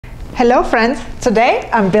Hello friends, today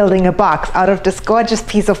I'm building a box out of this gorgeous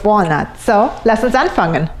piece of walnut. So, lass uns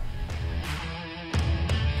anfangen.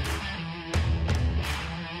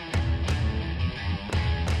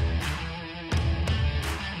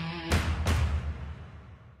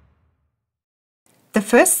 The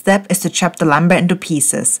first step is to chop the lumber into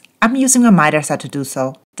pieces. I'm using a miter saw to do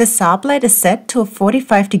so. The saw blade is set to a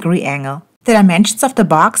 45-degree angle. The dimensions of the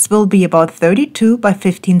box will be about 32 by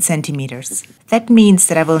 15 centimeters. That means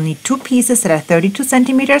that I will need two pieces that are 32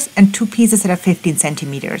 centimeters and two pieces that are 15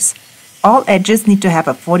 centimeters. All edges need to have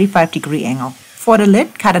a 45-degree angle. For the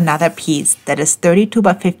lid, cut another piece that is 32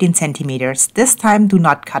 by 15 centimeters. This time, do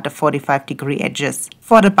not cut the 45-degree edges.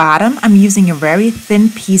 For the bottom, I'm using a very thin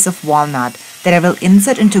piece of walnut that I will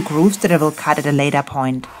insert into grooves that I will cut at a later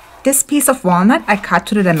point. This piece of walnut I cut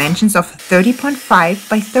to the dimensions of 30.5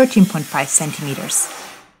 by 13.5 centimeters.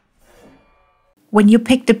 When you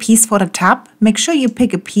pick the piece for the top, make sure you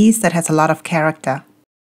pick a piece that has a lot of character.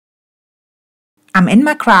 I'm in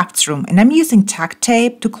my crafts room and I'm using tuck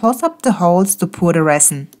tape to close up the holes to pour the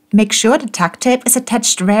resin. Make sure the tuck tape is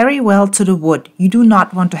attached very well to the wood. You do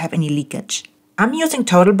not want to have any leakage. I'm using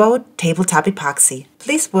Total Boat tabletop epoxy.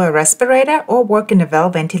 Please wear a respirator or work in a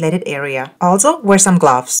well-ventilated area. Also, wear some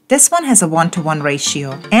gloves. This one has a 1:1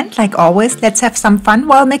 ratio. And like always, let's have some fun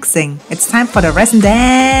while mixing. It's time for the resin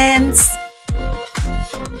dance!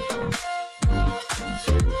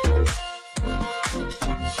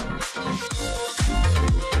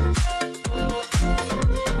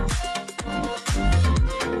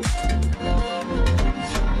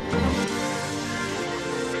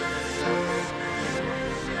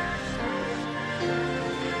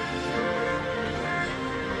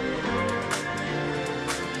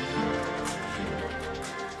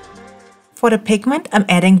 For the pigment, I'm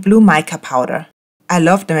adding blue mica powder. I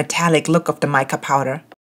love the metallic look of the mica powder.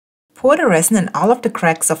 Pour the resin in all of the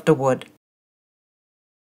cracks of the wood.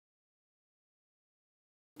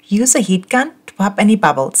 Use a heat gun to pop any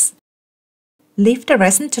bubbles. Leave the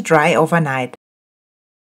resin to dry overnight.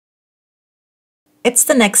 It's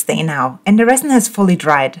the next day now, and the resin has fully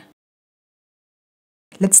dried.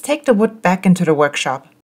 Let's take the wood back into the workshop.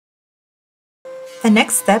 The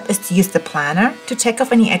next step is to use the planer to take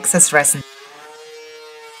off any excess resin.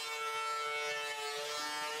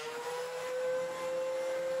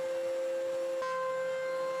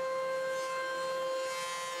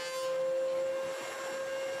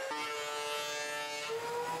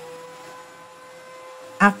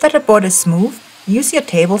 After the board is smooth, use your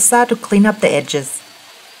table saw to clean up the edges.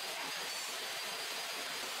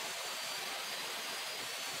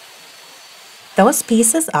 Those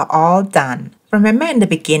pieces are all done. Remember in the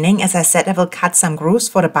beginning, as I said I will cut some grooves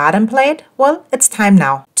for the bottom blade? Well, it's time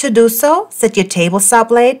now. To do so, set your table saw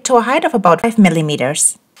blade to a height of about 5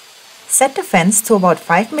 millimeters. Set the fence to about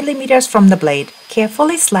 5 millimeters from the blade.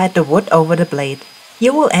 Carefully slide the wood over the blade.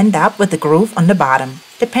 You will end up with a groove on the bottom.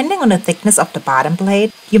 Depending on the thickness of the bottom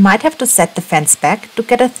blade, you might have to set the fence back to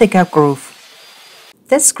get a thicker groove.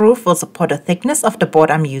 This groove will support the thickness of the board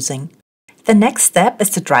I'm using. The next step is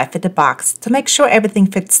to dry fit the box to make sure everything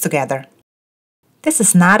fits together. This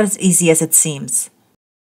is not as easy as it seems.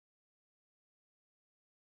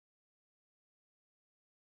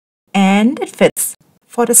 And it fits.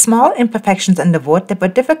 For the small imperfections in the wood that were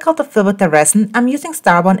difficult to fill with the resin, I'm using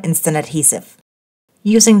Starborn Instant Adhesive.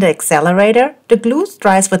 Using the accelerator, the glue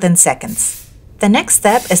dries within seconds. The next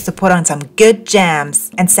step is to put on some good jams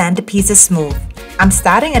and sand the pieces smooth. I'm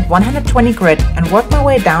starting at 120 grit and work my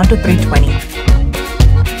way down to 320.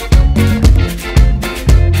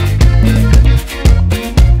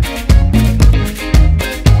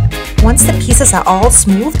 Once the pieces are all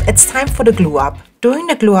smooth, it's time for the glue up. Doing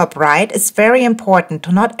the glue up right is very important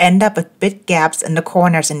to not end up with big gaps in the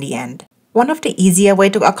corners in the end. One of the easier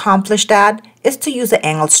ways to accomplish that is to use an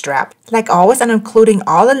angle strap. Like always, I'm including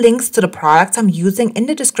all the links to the products I'm using in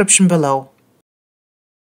the description below.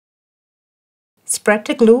 Spread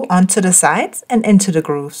the glue onto the sides and into the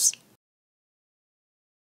grooves.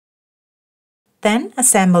 Then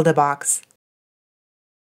assemble the box.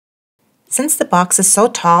 Since the box is so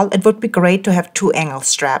tall, it would be great to have two angle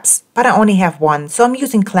straps, but I only have one, so I'm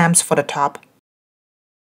using clamps for the top.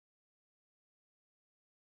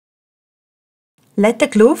 Let the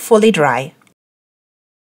glue fully dry.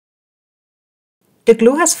 The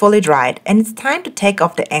glue has fully dried and it's time to take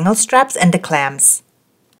off the angle straps and the clamps.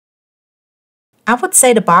 I would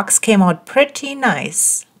say the box came out pretty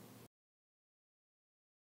nice.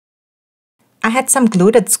 I had some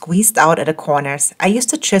glue that squeezed out at the corners. I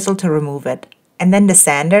used a chisel to remove it and then the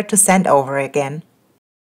sander to sand over again.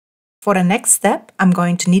 For the next step, I'm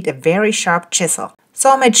going to need a very sharp chisel.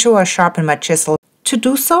 So I made sure I sharpened my chisel. To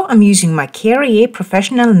do so, I'm using my Carrier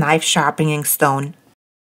Professional Knife Sharpening Stone.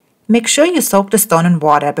 Make sure you soak the stone in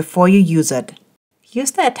water before you use it.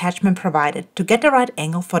 Use the attachment provided to get the right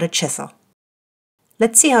angle for the chisel.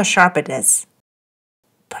 Let's see how sharp it is.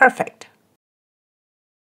 Perfect.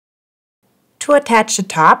 To attach the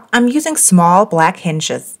top, I'm using small black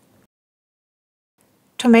hinges.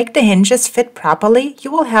 To make the hinges fit properly,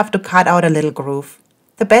 you will have to cut out a little groove.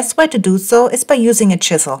 The best way to do so is by using a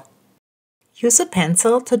chisel. Use a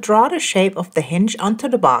pencil to draw the shape of the hinge onto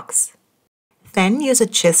the box. Then use a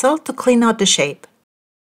chisel to clean out the shape.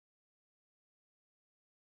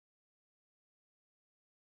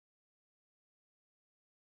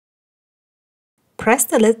 Press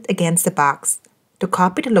the lid against the box to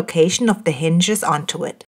copy the location of the hinges onto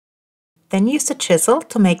it. Then use the chisel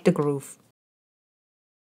to make the groove.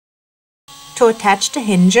 To attach the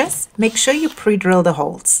hinges, make sure you pre-drill the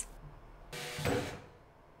holes.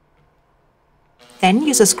 Then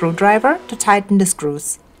use a screwdriver to tighten the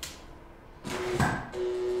screws.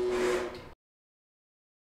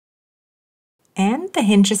 And the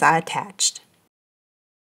hinges are attached.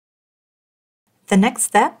 The next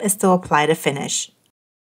step is to apply the finish.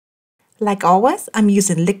 Like always, I'm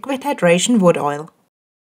using liquid hydration wood oil.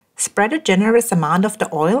 Spread a generous amount of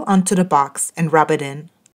the oil onto the box and rub it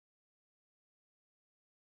in.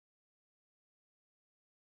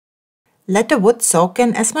 Let the wood soak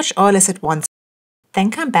in as much oil as it wants.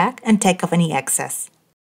 Then come back and take off any excess.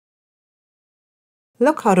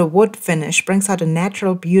 Look how the wood finish brings out the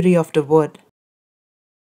natural beauty of the wood.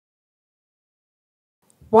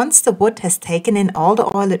 Once the wood has taken in all the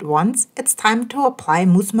oil at once, it's time to apply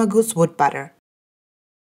Moose Magoo's wood butter.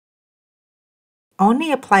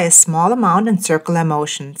 Only apply a small amount in circular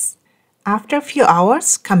motions. After a few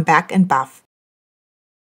hours, come back and buff.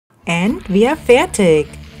 And we are fertig!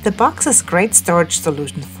 The box is a great storage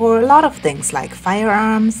solution for a lot of things like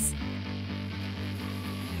firearms,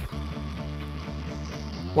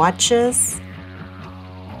 watches,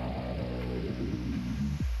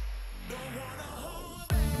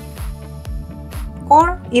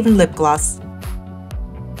 or even lip gloss.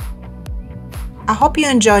 I hope you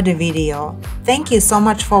enjoyed the video. Thank you so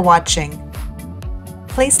much for watching.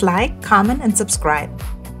 Please like, comment and subscribe.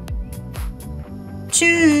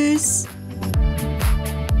 Tschüss!